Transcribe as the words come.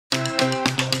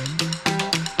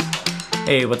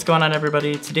Hey, what's going on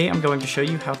everybody? Today I'm going to show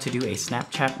you how to do a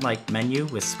Snapchat-like menu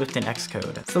with Swift and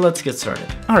Xcode. So let's get started.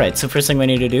 Alright, so first thing we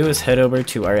need to do is head over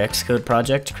to our Xcode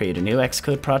project, create a new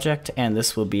Xcode project, and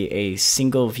this will be a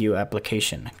single view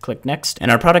application. Click next.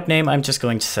 And our product name, I'm just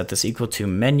going to set this equal to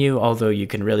menu, although you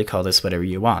can really call this whatever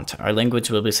you want. Our language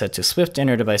will be set to Swift and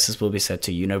our devices will be set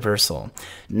to universal.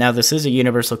 Now this is a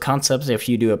universal concept if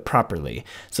you do it properly.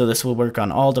 So this will work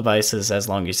on all devices as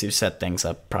long as you set things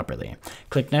up properly.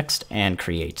 Click next and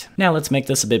create. Now let's make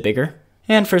this a bit bigger.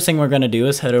 And first thing we're going to do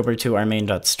is head over to our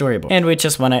main.storyboard. And we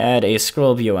just want to add a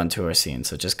scroll view onto our scene.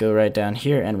 So just go right down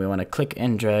here and we want to click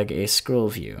and drag a scroll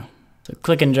view. So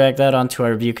click and drag that onto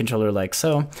our view controller like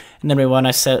so. And then we want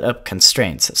to set up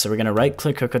constraints. So we're going to right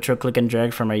click or control click and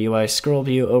drag from our UI scroll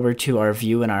view over to our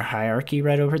view in our hierarchy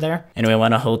right over there. And we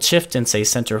want to hold shift and say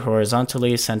center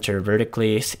horizontally, center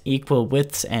vertically, equal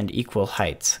widths and equal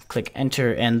heights. Click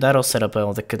enter and that'll set up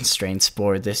all the constraints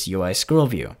for this UI scroll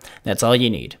view. That's all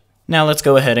you need. Now let's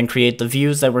go ahead and create the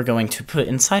views that we're going to put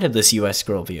inside of this UI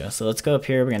scroll view. So let's go up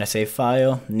here, we're going to say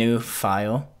File, New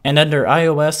File. And under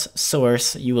iOS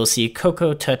Source, you will see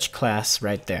Cocoa Touch class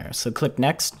right there. So click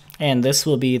Next, and this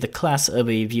will be the class of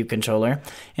a view controller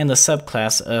and the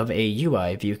subclass of a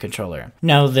UI view controller.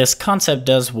 Now this concept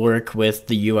does work with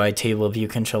the UI table view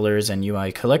controllers and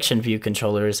UI collection view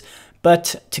controllers,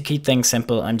 but to keep things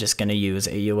simple, I'm just going to use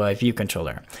a UI view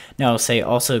controller. Now I'll say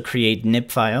also create nib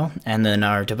file, and then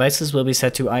our devices will be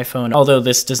set to iPhone, although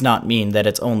this does not mean that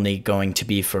it's only going to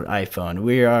be for iPhone.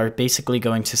 We are basically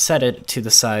going to set it to the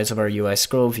size of our UI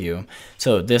scroll view,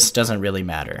 so this doesn't really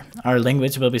matter. Our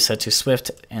language will be set to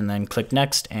Swift, and then click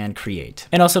next and create.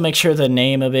 And also make sure the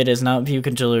name of it is not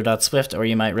viewcontroller.swift, or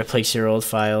you might replace your old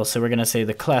file. So we're going to say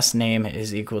the class name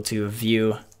is equal to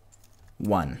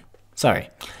view1.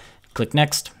 Click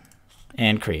next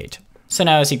and create. So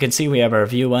now as you can see, we have our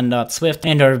view1.swift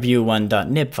and our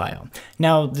view1.nib file.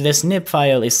 Now this nib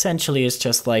file essentially is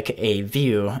just like a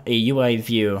view, a UI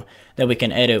view that we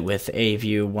can edit with a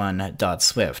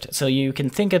view1.swift. So you can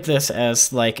think of this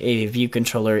as like a view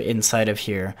controller inside of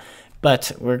here.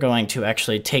 But we're going to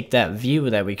actually take that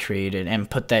view that we created and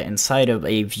put that inside of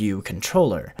a view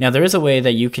controller. Now there is a way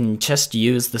that you can just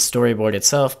use the storyboard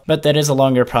itself, but that is a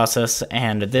longer process,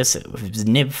 and this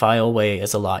nib file way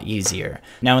is a lot easier.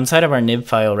 Now inside of our nib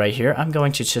file right here, I'm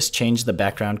going to just change the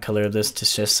background color of this to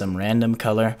just some random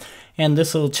color. And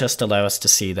this will just allow us to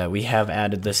see that we have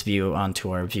added this view onto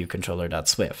our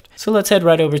viewcontroller.swift. So let's head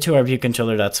right over to our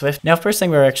viewcontroller.swift. Now first thing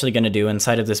we're actually going to do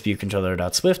inside of this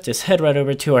viewcontroller.swift is head right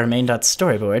over to our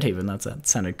main.storyboard, even though that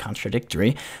sounded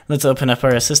contradictory. Let's open up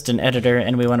our assistant editor,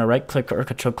 and we want to right click or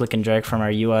control click and drag from our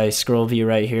UI scroll view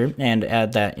right here and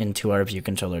add that into our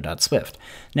viewcontroller.swift.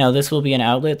 Now this will be an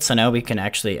outlet, so now we can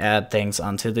actually add things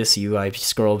onto this UI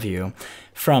scroll view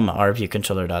from our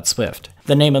viewcontroller.swift.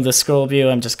 The name of the scroll view,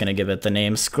 I'm just going to give it the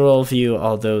name ScrollView,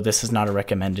 although this is not a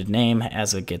recommended name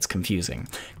as it gets confusing.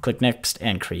 Click next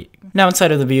and create. Now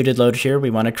inside of the view did load here, we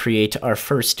want to create our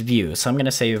first view. So I'm going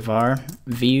to say var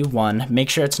v1. Make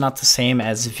sure it's not the same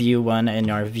as view1 in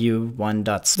our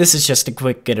view1. This is just a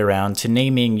quick get around to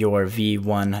naming your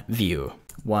v1 view.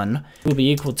 1 will be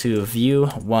equal to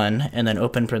view1 and then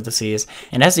open parentheses,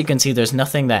 and as you can see there's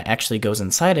nothing that actually goes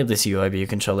inside of this UI view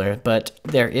controller, but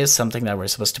there is something that we're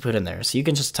supposed to put in there. So you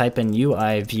can just type in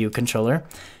UI view controller,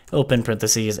 open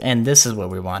parentheses, and this is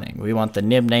what we're wanting. We want the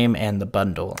nib name and the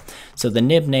bundle. So the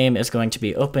nib name is going to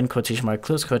be open quotation mark,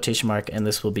 close quotation mark, and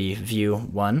this will be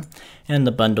view1, and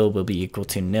the bundle will be equal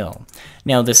to nil.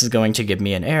 Now this is going to give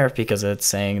me an error because it's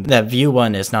saying that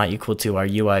view1 is not equal to our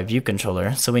UI view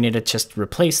controller, so we need to just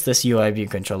replace this UI view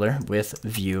controller with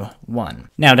view1.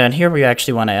 Now down here we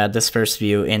actually want to add this first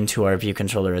view into our view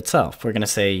controller itself. We're going to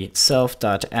say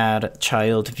self.add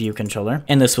child view controller,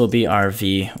 and this will be our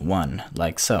v1,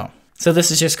 like so. So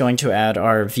this is just going to add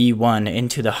our v1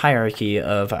 into the hierarchy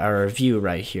of our view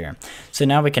right here. So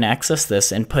now we can access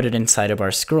this and put it inside of our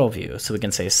scroll view. So we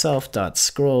can say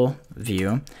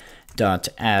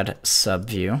self.scrollView.add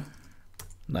subview,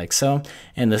 like so,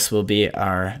 and this will be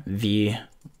our v1.view.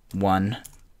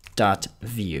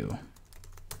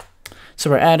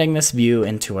 So we're adding this view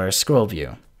into our scroll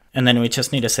view. And then we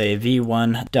just need to say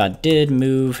v1.did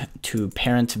move to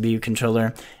parent view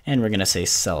controller, and we're going to say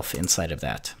self inside of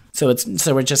that. So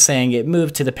we're just saying it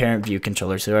moved to the parent view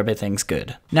controller, so everything's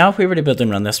good. Now if we were to build and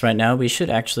run this right now, we should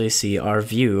actually see our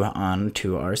view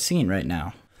onto our scene right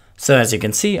now. So as you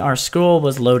can see, our scroll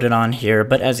was loaded on here,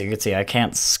 but as you can see, I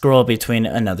can't scroll between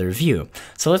another view.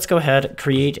 So let's go ahead,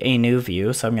 create a new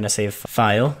view. So I'm going to say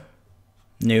File,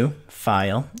 New,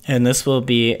 File, and this will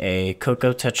be a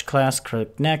Cocoa Touch class.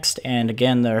 Click Next, and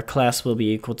again, our class will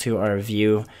be equal to our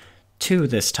view 2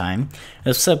 this time, a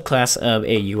subclass of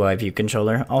a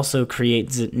UIViewController. Also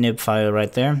create nib file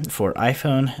right there for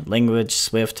iPhone, language,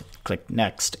 Swift, click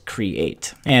next,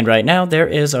 create. And right now there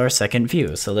is our second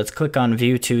view. So let's click on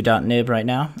view2.nib right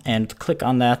now and click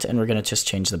on that, and we're going to just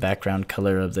change the background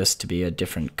color of this to be a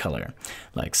different color,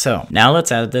 like so. Now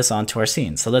let's add this onto our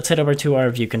scene. So let's head over to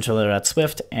our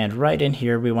viewcontroller.swift, and right in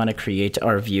here we want to create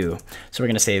our view. So we're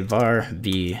going to say var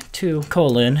v2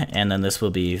 colon, and then this will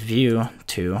be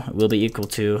view2 will be equal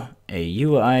to a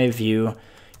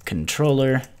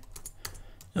UIViewController,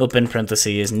 open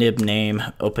parentheses, nib name,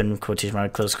 open quotation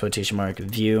mark, close quotation mark,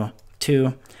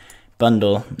 view2,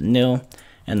 bundle nil,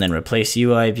 and then replace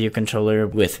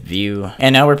UIViewController with view.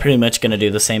 And now we're pretty much going to do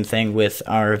the same thing with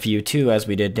our view2 as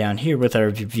we did down here with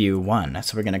our view1.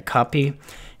 So we're going to copy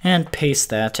and paste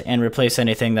that and replace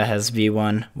anything that has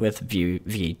v1 with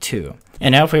v2.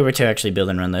 And now if we were to actually build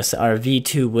and run this, our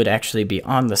v2 would actually be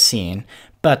on the scene,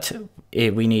 but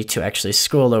we need to actually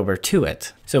scroll over to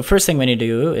it. So first thing we need to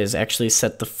do is actually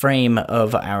set the frame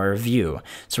of our view.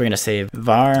 So we're going to say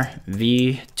var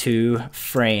v2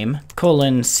 frame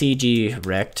colon cg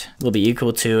rect will be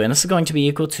equal to, and this is going to be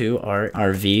equal to our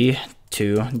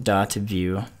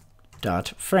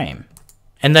v2.view.frame.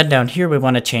 And then down here we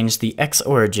want to change the x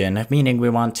origin, meaning we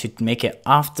want to make it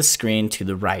off the screen to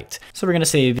the right. So we're going to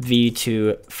say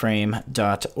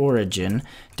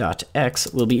v2frame.origin.x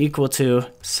will be equal to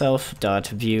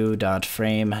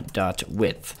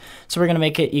self.view.frame.width. So we're going to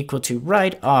make it equal to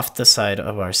right off the side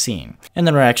of our scene. And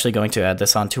then we're actually going to add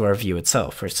this onto our view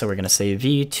itself. So we're going to say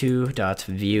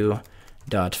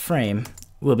v2.view.frame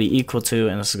will be equal to,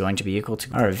 and this is going to be equal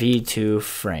to our v2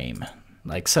 frame.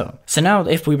 Like so. So now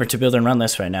if we were to build and run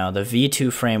this right now, the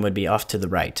v2 frame would be off to the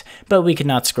right, but we could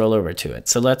not scroll over to it.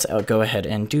 So let's go ahead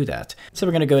and do that. So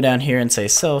we're going to go down here and say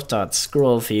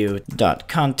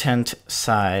self.scrollView.content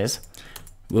size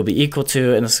will be equal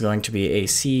to, and this is going to be a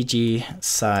CG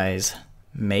size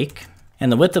make.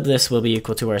 And the width of this will be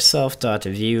equal to our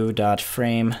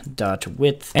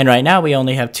self.view.frame.width. And right now we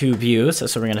only have 2 views,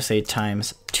 so we're going to say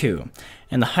times 2.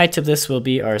 And the height of this will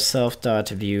be our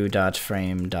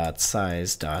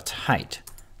self.view.frame.size.height,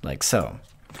 like so.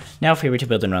 Now if we were to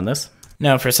build and run this.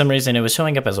 Now for some reason it was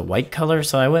showing up as a white color,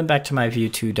 so I went back to my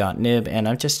view2.nib and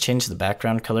I've just changed the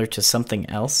background color to something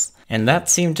else. And that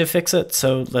seemed to fix it,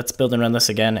 so let's build and run this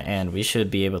again, and we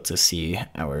should be able to see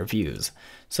our views.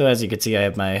 So as you can see, I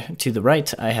have to the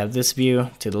right, I have this view,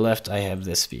 to the left, I have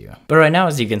this view. But right now,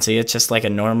 as you can see, it's just like a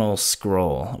normal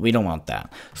scroll. We don't want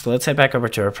that. So let's head back over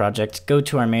to our project, go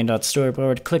to our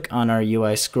main.storyboard, click on our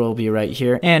UI scroll view right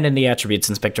here, and in the attributes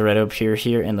inspector right up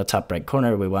here in the top right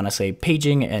corner, we want to say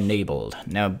paging enabled.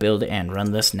 Now build and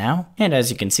run this now. And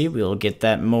as you can see, we'll get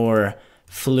that more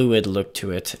fluid look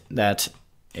to it, that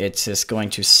it's just going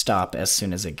to stop as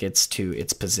soon as it gets to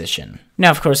its position.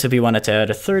 Now, of course, if we wanted to add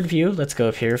a third view, let's go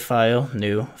up here, File,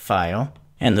 New, File.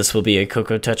 And this will be a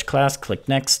Cocoa Touch class, click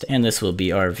Next, and this will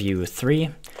be our View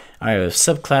 3. Our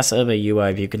subclass of a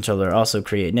UIViewController, also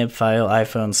create nib file,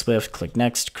 iPhone, Swift, click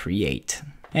Next, Create.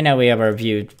 And now we have our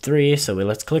View 3, so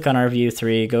let's click on our View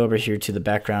 3, go over here to the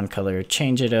background color,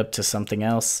 change it up to something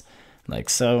else, like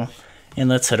so. And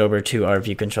let's head over to our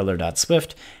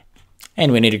viewcontroller.swift.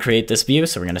 And we need to create this view,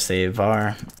 so we're going to say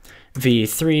var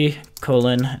v3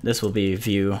 colon, this will be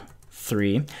view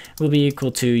 3, will be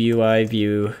equal to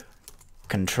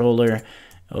UIViewController,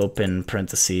 open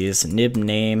parentheses, nib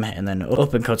name, and then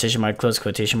open quotation mark, close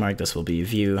quotation mark, this will be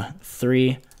view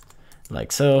 3,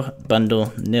 like so,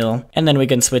 bundle nil, and then we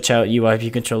can switch out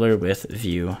UIViewController with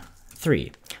view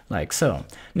 3, like so.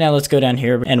 Now let's go down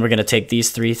here, and we're going to take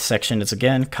these 3 sections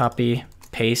again, copy,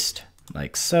 paste,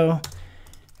 like so.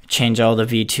 Change all the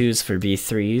v2s for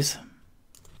v3s.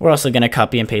 We're also going to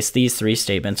copy and paste these 3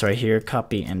 statements right here,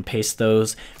 copy and paste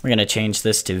those. We're going to change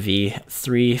this to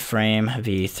v3 frame,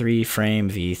 v3 frame,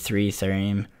 v3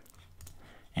 frame,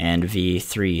 and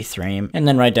v3 frame. And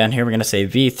then right down here, we're going to say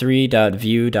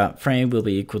v3.view.frame will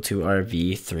be equal to our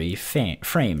v3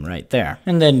 frame right there.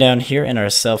 And then down here in our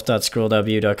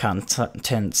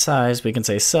self.scroll.view.content size, we can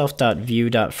say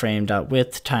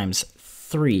self.view.frame.width times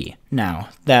 3. Now,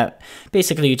 that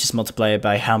basically you just multiply it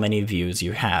by how many views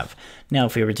you have. Now,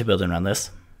 if we were to build and run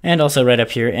this, and also right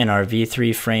up here in our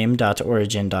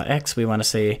v3frame.origin.x, we want to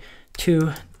say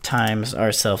 2 times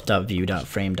our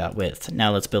self.view.frame.width.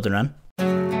 Now let's build and run.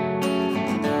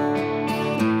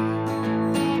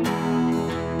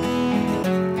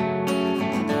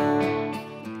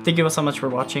 Thank you all so much for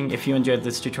watching. If you enjoyed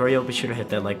this tutorial, be sure to hit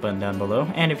that like button down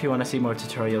below. And if you want to see more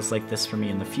tutorials like this from me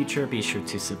in the future, be sure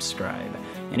to subscribe.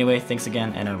 Anyway, thanks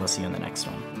again, and I will see you in the next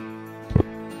one.